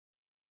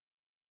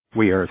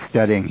We are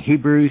studying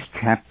Hebrews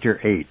chapter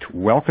 8.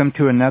 Welcome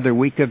to another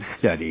week of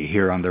study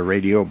here on the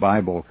Radio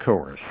Bible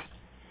Course.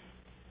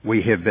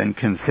 We have been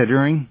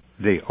considering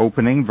the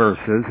opening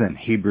verses in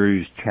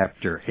Hebrews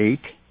chapter 8,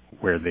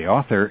 where the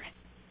author,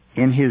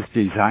 in his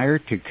desire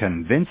to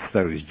convince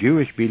those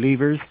Jewish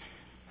believers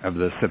of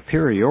the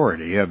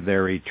superiority of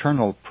their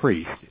eternal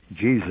priest,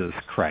 Jesus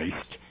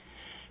Christ,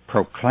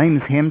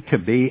 proclaims him to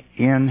be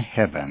in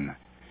heaven.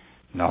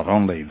 Not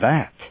only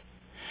that,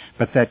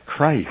 but that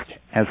Christ,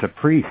 as a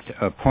priest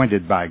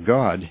appointed by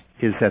God,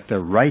 is at the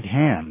right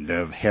hand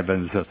of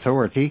heaven's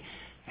authority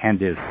and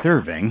is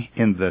serving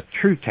in the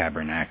true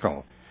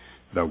tabernacle,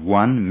 the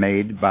one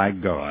made by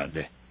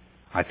God.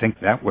 I think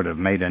that would have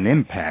made an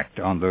impact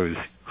on those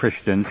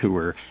Christians who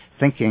were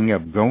thinking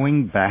of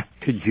going back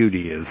to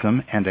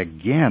Judaism and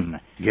again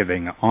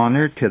giving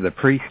honor to the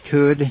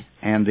priesthood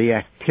and the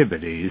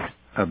activities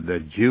of the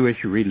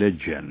Jewish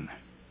religion.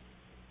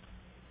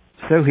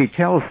 So he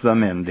tells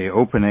them in the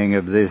opening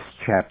of this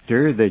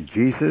chapter that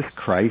Jesus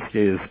Christ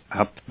is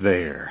up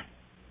there.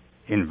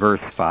 In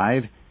verse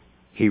 5,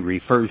 he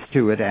refers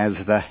to it as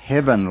the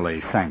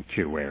heavenly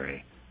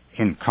sanctuary.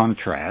 In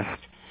contrast,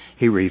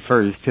 he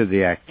refers to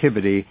the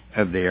activity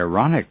of the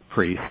Aaronic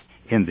priest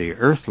in the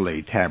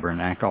earthly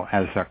tabernacle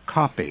as a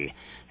copy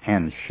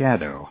and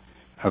shadow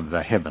of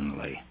the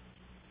heavenly.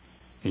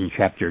 In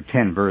chapter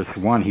 10, verse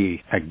 1,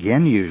 he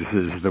again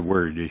uses the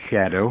word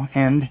shadow,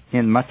 and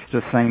in much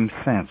the same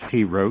sense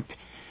he wrote,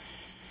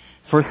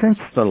 "For since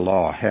the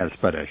law has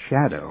but a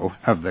shadow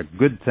of the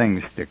good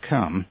things to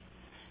come,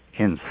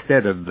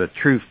 instead of the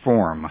true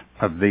form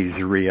of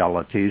these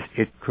realities,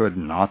 it could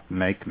not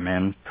make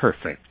men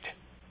perfect."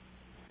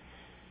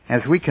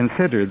 As we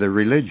consider the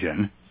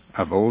religion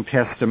of Old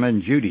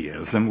Testament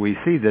Judaism, we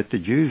see that the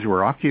Jews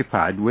were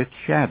occupied with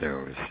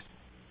shadows.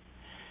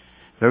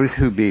 Those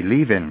who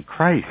believe in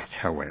Christ,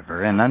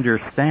 however, and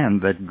understand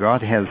that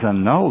God has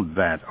annulled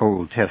that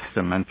Old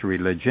Testament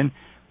religion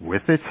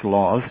with its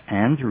laws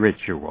and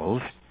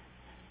rituals,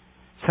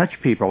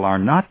 such people are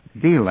not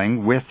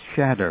dealing with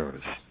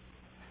shadows.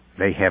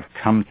 They have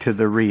come to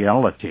the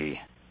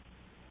reality.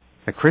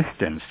 The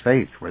Christian's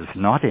faith was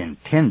not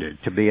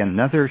intended to be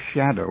another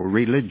shadow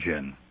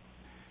religion.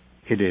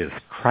 It is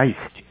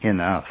Christ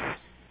in us,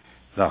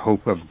 the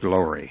hope of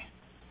glory.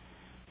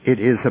 It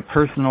is a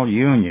personal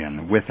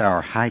union with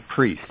our high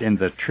priest in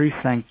the true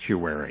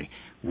sanctuary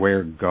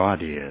where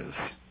God is.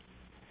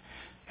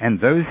 And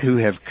those who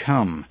have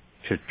come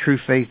to true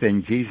faith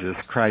in Jesus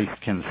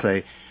Christ can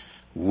say,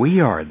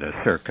 "We are the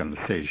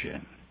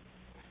circumcision,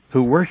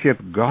 who worship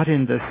God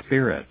in the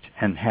Spirit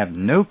and have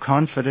no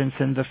confidence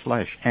in the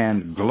flesh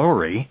and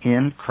glory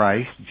in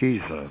Christ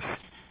Jesus."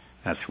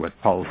 That's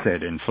what Paul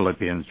said in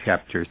Philippians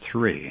chapter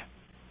 3.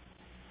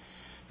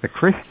 The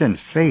Christian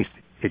faith,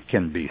 it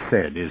can be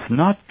said, is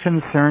not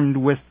concerned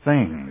with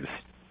things.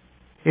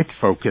 It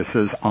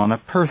focuses on a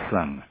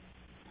person.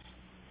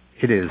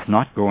 It is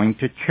not going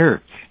to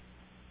church.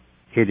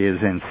 It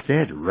is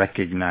instead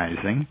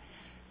recognizing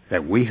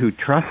that we who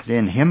trust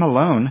in Him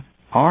alone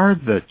are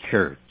the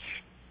church.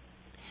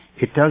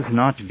 It does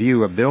not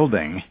view a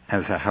building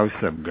as a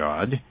house of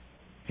God.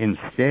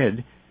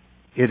 Instead,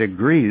 it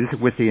agrees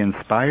with the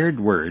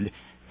inspired word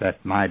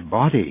that my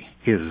body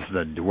is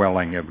the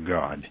dwelling of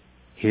God,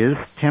 His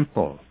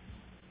temple.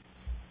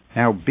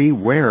 Now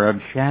beware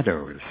of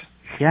shadows.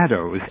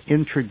 Shadows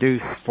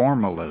introduce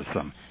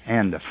formalism,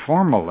 and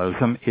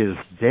formalism is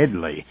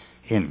deadly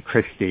in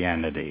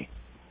Christianity.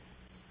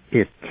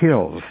 It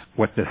kills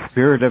what the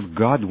Spirit of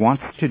God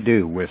wants to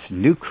do with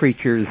new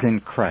creatures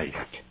in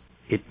Christ.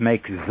 It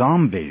makes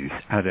zombies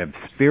out of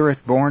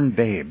Spirit-born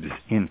babes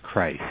in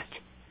Christ.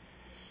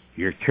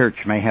 Your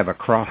church may have a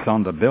cross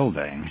on the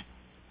building,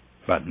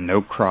 but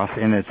no cross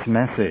in its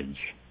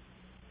message.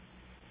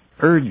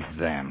 Urge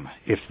them,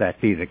 if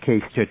that be the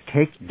case, to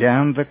take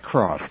down the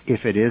cross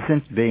if it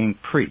isn't being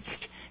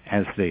preached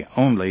as the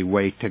only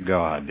way to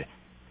God.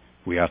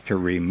 We ought to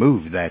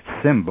remove that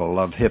symbol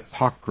of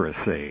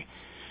hypocrisy.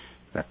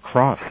 The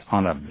cross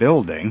on a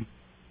building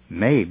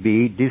may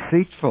be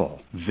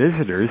deceitful.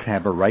 Visitors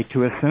have a right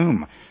to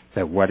assume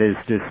that what is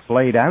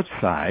displayed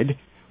outside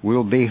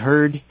will be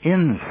heard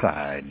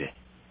inside.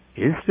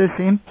 Is this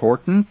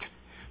important?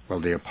 Well,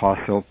 the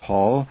Apostle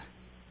Paul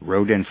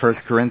wrote in 1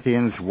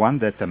 Corinthians 1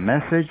 that the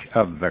message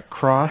of the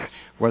cross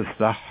was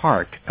the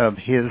heart of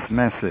his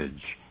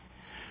message.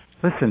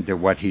 Listen to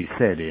what he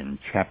said in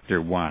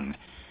chapter 1,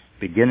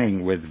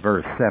 beginning with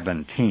verse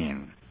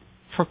 17.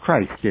 "For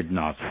Christ did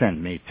not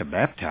send me to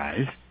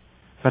baptize,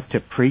 but to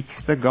preach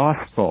the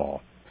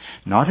gospel,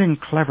 not in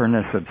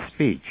cleverness of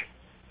speech,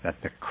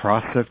 that the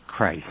cross of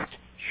Christ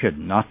should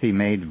not be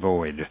made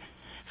void.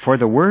 For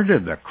the word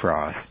of the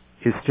cross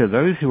is to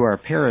those who are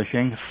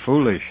perishing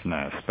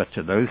foolishness, but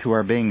to those who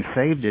are being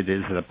saved it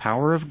is the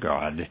power of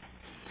God.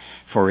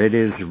 For it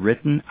is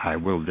written, I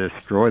will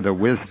destroy the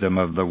wisdom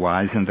of the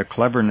wise, and the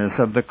cleverness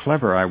of the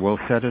clever I will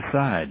set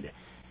aside.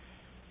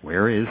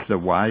 Where is the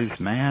wise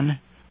man?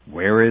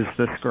 Where is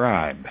the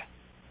scribe?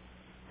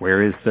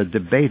 Where is the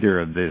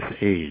debater of this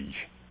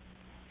age?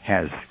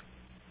 Has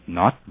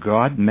not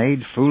God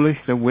made foolish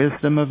the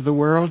wisdom of the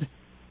world?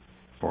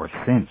 For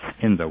since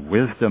in the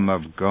wisdom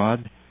of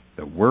God,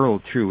 the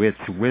world through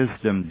its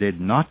wisdom did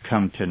not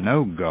come to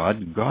know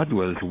God, God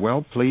was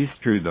well pleased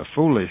through the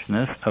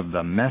foolishness of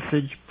the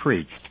message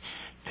preached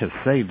to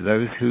save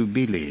those who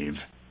believe.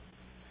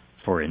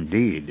 For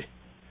indeed,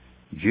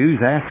 Jews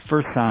ask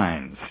for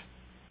signs,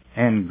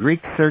 and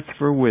Greeks search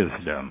for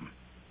wisdom,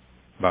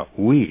 but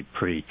we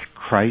preach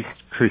Christ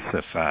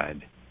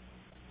crucified,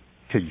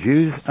 to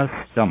Jews a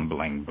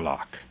stumbling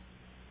block,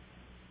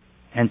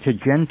 and to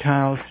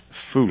Gentiles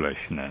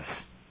foolishness,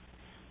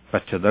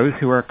 but to those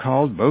who are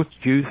called, both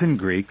Jews and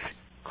Greeks,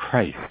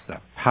 Christ,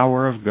 the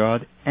power of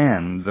God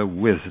and the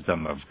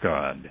wisdom of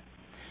God.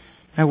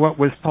 Now what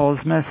was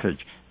Paul's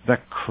message? The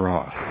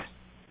cross.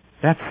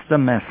 That's the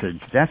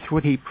message. That's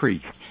what he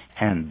preached,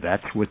 and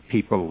that's what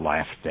people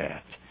laughed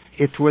at.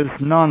 It was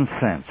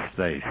nonsense,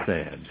 they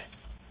said.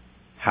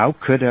 How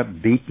could a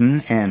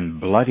beaten and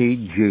bloody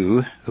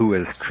Jew who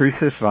was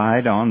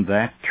crucified on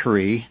that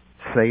tree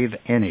save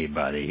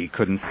anybody? He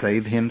couldn't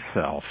save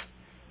himself.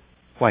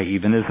 Why,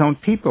 even his own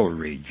people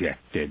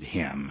rejected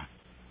him.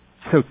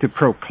 So to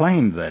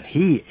proclaim that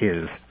he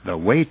is the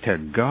way to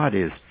God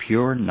is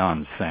pure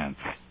nonsense.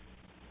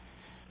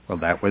 Well,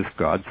 that was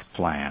God's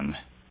plan.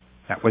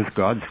 That was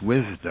God's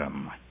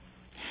wisdom.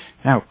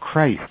 Now,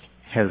 Christ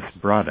has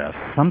brought us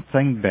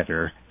something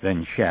better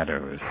than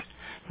shadows.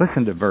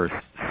 Listen to verse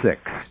 6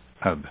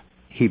 of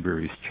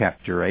Hebrews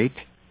chapter 8.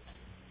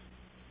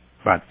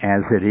 But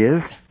as it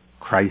is,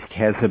 Christ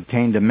has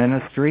obtained a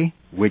ministry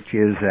which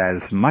is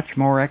as much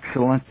more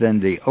excellent than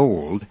the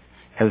old,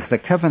 as the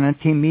covenant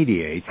he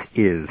mediates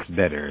is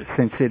better,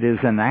 since it is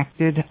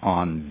enacted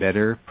on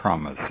better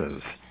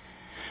promises.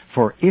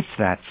 For if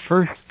that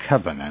first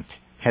covenant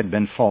had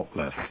been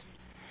faultless,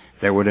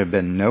 there would have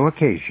been no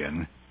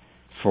occasion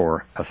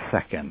for a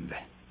second.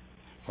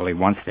 Well, he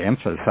wants to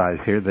emphasize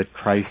here that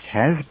Christ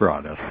has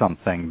brought us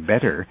something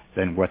better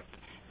than what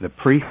the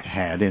priest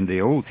had in the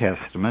Old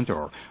Testament,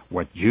 or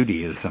what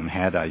Judaism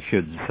had, I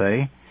should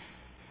say.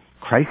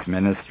 Christ's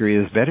ministry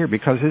is better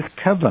because his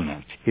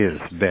covenant is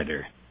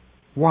better.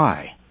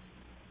 Why?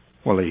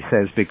 Well, he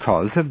says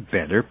because of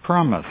better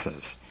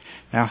promises.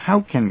 Now,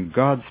 how can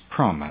God's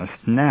promise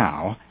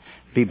now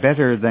be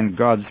better than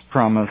God's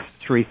promise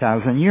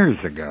 3,000 years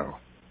ago?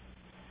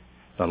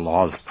 The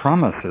law's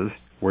promises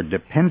were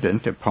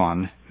dependent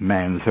upon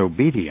man's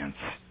obedience.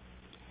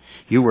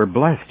 You were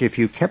blessed if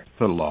you kept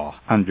the law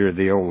under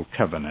the old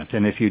covenant,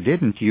 and if you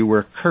didn't, you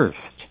were cursed.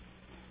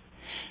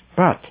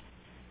 But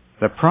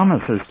the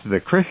promises to the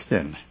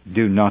Christian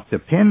do not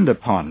depend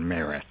upon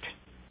merit.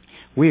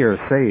 We are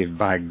saved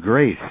by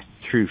grace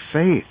through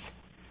faith,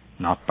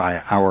 not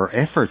by our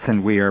efforts,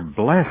 and we are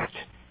blessed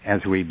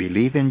as we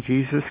believe in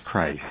Jesus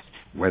Christ,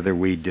 whether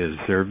we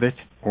deserve it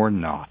or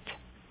not.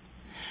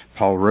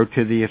 Paul wrote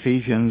to the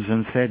Ephesians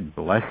and said,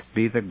 "Blessed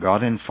be the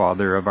God and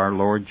Father of our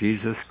Lord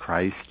Jesus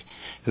Christ,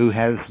 who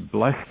has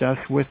blessed us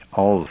with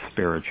all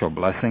spiritual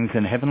blessings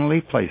in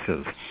heavenly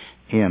places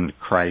in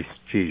Christ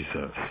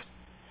Jesus."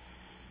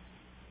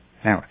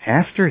 Now,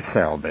 after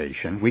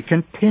salvation, we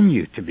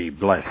continue to be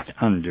blessed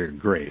under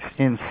grace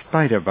in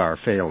spite of our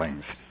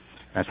failings.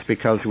 That's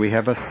because we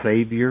have a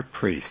Savior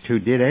priest who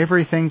did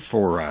everything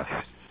for us.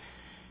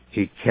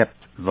 He kept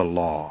the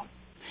law.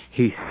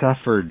 He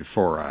suffered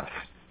for us.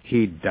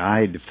 He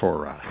died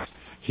for us.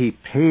 He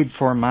paid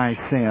for my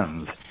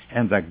sins.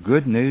 And the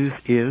good news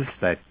is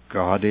that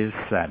God is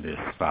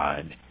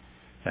satisfied.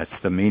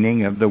 That's the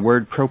meaning of the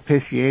word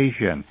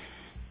propitiation.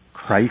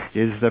 Christ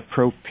is the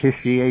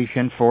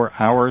propitiation for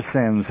our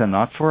sins, and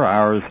not for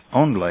ours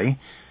only,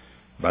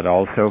 but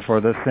also for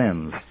the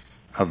sins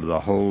of the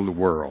whole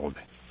world.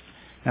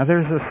 Now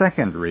there's a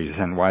second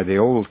reason why the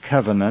old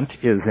covenant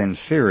is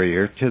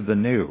inferior to the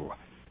new.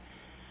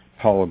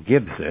 Paul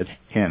gives it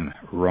in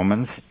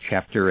Romans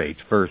chapter 8,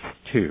 verse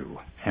 2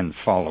 and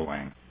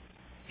following.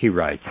 He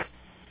writes,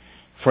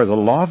 "For the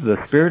law of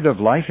the Spirit of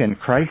life in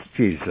Christ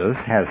Jesus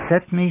has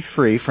set me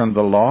free from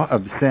the law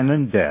of sin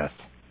and death.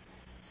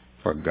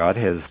 For God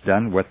has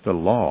done what the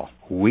law,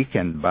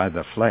 weakened by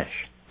the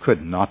flesh,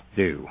 could not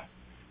do,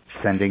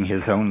 sending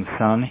his own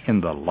Son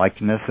in the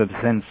likeness of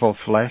sinful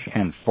flesh,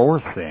 and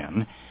for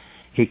sin,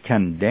 he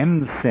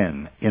condemned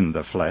sin in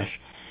the flesh,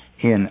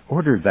 in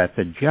order that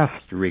the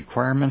just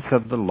requirements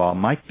of the law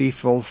might be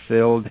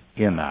fulfilled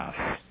in us."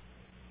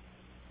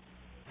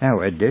 Now,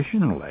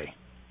 additionally,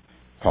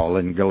 Paul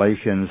in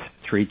Galatians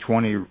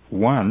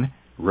 3:21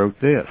 wrote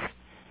this,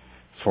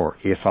 "For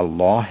if a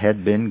law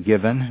had been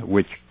given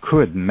which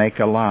could make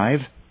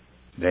alive,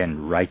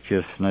 then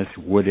righteousness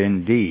would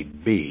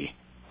indeed be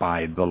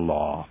by the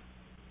law."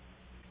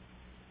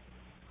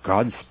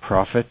 God's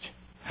prophet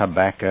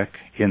Habakkuk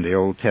in the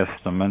Old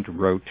Testament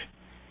wrote,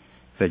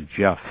 "The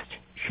just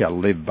shall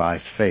live by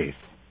faith."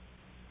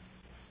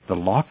 The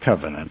law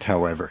covenant,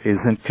 however,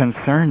 isn't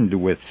concerned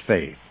with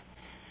faith.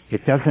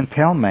 It doesn't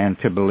tell man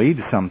to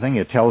believe something,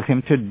 it tells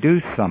him to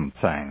do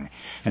something.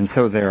 And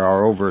so there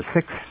are over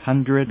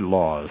 600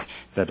 laws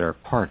that are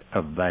part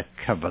of that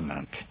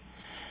covenant.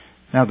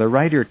 Now the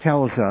writer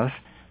tells us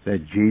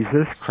that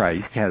Jesus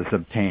Christ has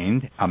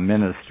obtained a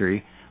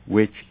ministry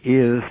which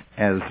is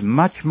as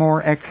much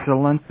more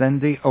excellent than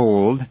the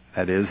old,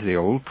 that is, the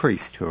old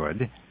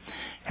priesthood,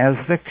 as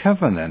the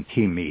covenant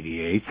he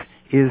mediates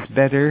is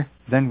better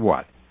than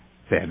what?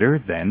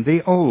 Better than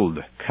the old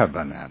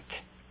covenant.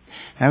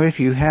 Now, if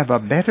you have a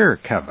better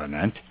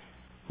covenant,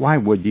 why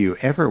would you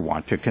ever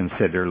want to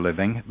consider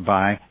living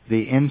by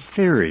the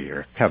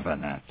inferior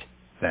covenant?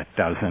 That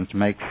doesn't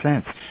make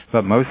sense.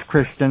 But most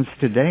Christians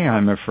today,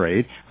 I'm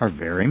afraid, are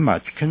very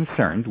much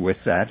concerned with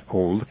that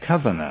old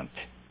covenant.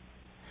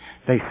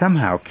 They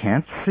somehow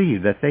can't see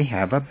that they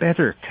have a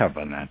better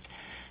covenant.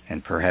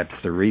 And perhaps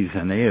the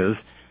reason is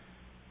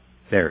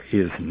there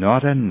is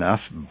not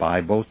enough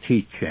Bible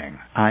teaching.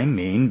 I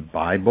mean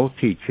Bible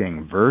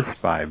teaching, verse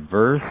by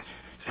verse,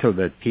 so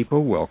that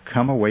people will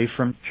come away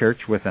from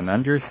church with an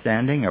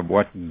understanding of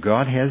what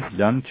God has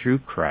done through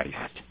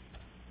Christ.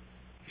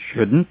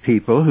 Shouldn't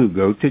people who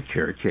go to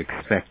church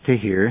expect to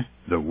hear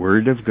the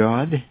Word of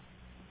God?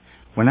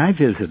 When I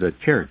visit a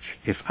church,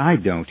 if I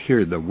don't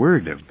hear the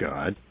Word of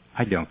God,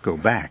 I don't go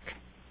back.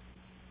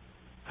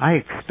 I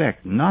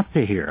expect not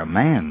to hear a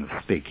man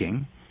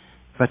speaking,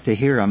 but to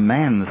hear a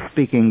man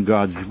speaking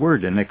God's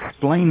Word and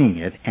explaining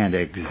it and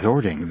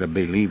exhorting the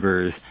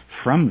believers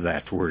from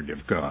that Word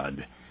of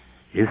God.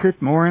 Is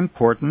it more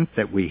important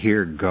that we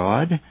hear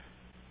God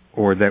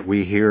or that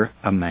we hear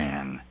a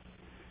man?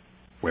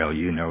 Well,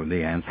 you know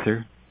the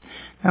answer.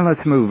 Now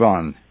let's move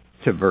on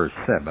to verse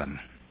 7.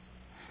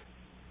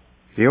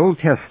 The Old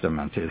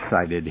Testament is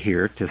cited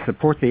here to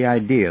support the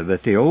idea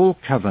that the Old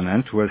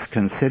Covenant was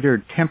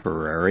considered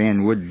temporary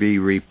and would be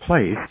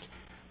replaced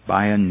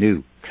by a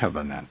new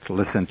covenant.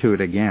 Listen to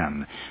it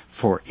again.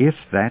 For if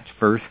that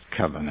first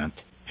covenant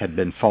had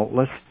been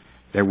faultless,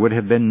 there would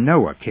have been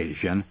no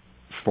occasion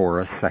for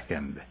a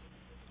second.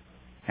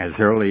 As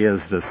early as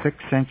the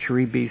 6th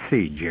century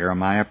BC,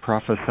 Jeremiah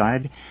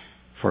prophesied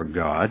for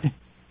God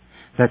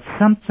that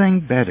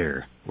something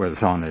better was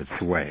on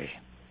its way.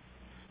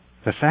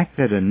 The fact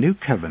that a new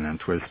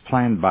covenant was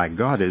planned by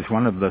God is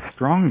one of the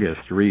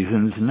strongest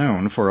reasons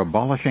known for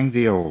abolishing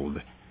the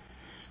old.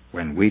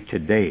 When we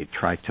today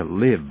try to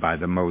live by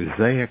the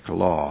Mosaic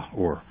law,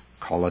 or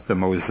call it the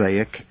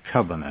Mosaic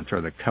covenant,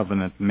 or the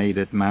covenant made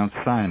at Mount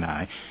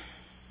Sinai,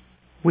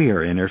 we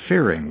are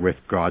interfering with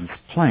God's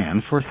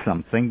plan for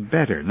something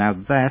better. Now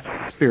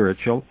that's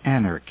spiritual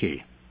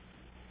anarchy.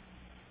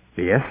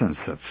 The essence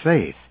of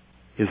faith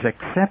is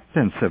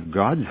acceptance of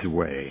God's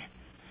way,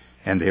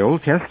 and the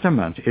Old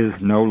Testament is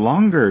no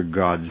longer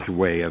God's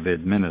way of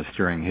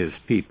administering His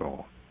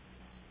people.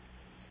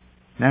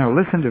 Now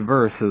listen to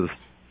verses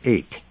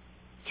 8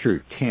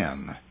 through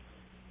 10.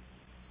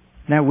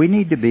 Now we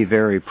need to be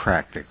very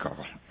practical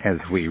as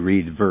we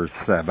read verse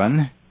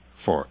 7.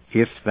 For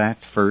if that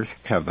first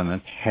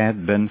covenant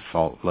had been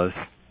faultless,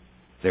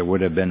 there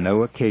would have been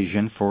no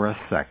occasion for a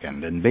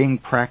second. And being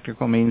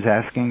practical means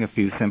asking a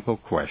few simple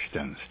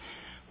questions.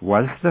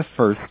 Was the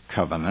first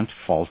covenant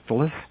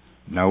faultless?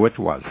 No, it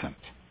wasn't.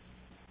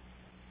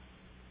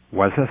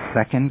 Was a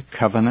second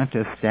covenant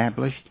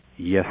established?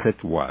 Yes,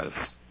 it was.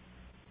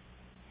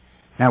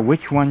 Now,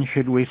 which one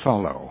should we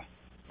follow?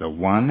 The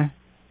one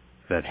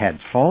that had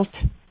fault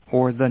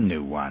or the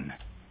new one?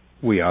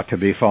 We ought to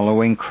be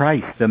following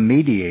Christ, the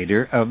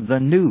mediator of the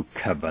new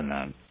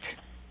covenant.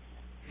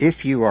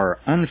 If you are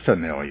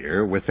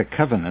unfamiliar with the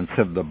covenants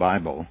of the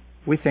Bible,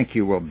 we think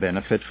you will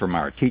benefit from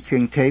our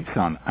teaching tapes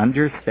on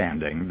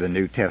understanding the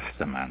New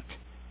Testament.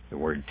 The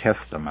word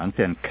testament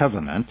and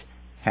covenant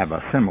have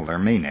a similar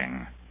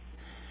meaning.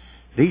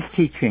 These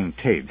teaching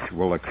tapes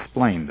will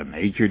explain the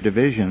major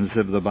divisions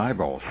of the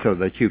Bible so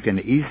that you can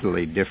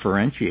easily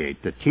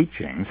differentiate the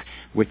teachings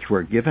which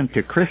were given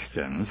to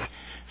Christians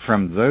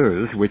from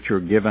those which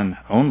were given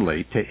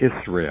only to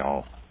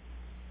Israel.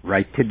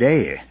 Write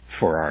today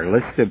for our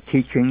list of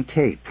teaching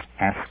tapes.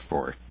 Ask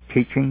for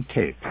teaching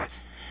tapes.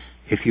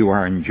 If you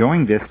are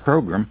enjoying this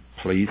program,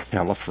 please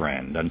tell a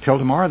friend. Until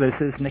tomorrow, this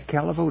is Nick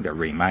Calavuta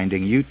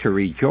reminding you to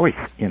rejoice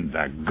in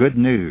the good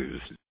news.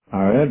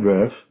 Our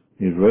address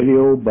is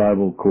Radio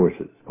Bible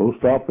Courses,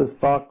 Post Office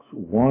Box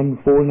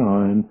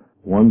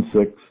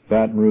 14916,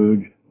 Baton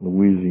Rouge,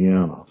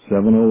 Louisiana,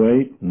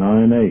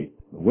 70898.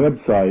 The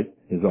website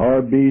is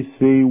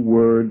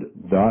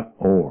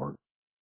rbcword.org.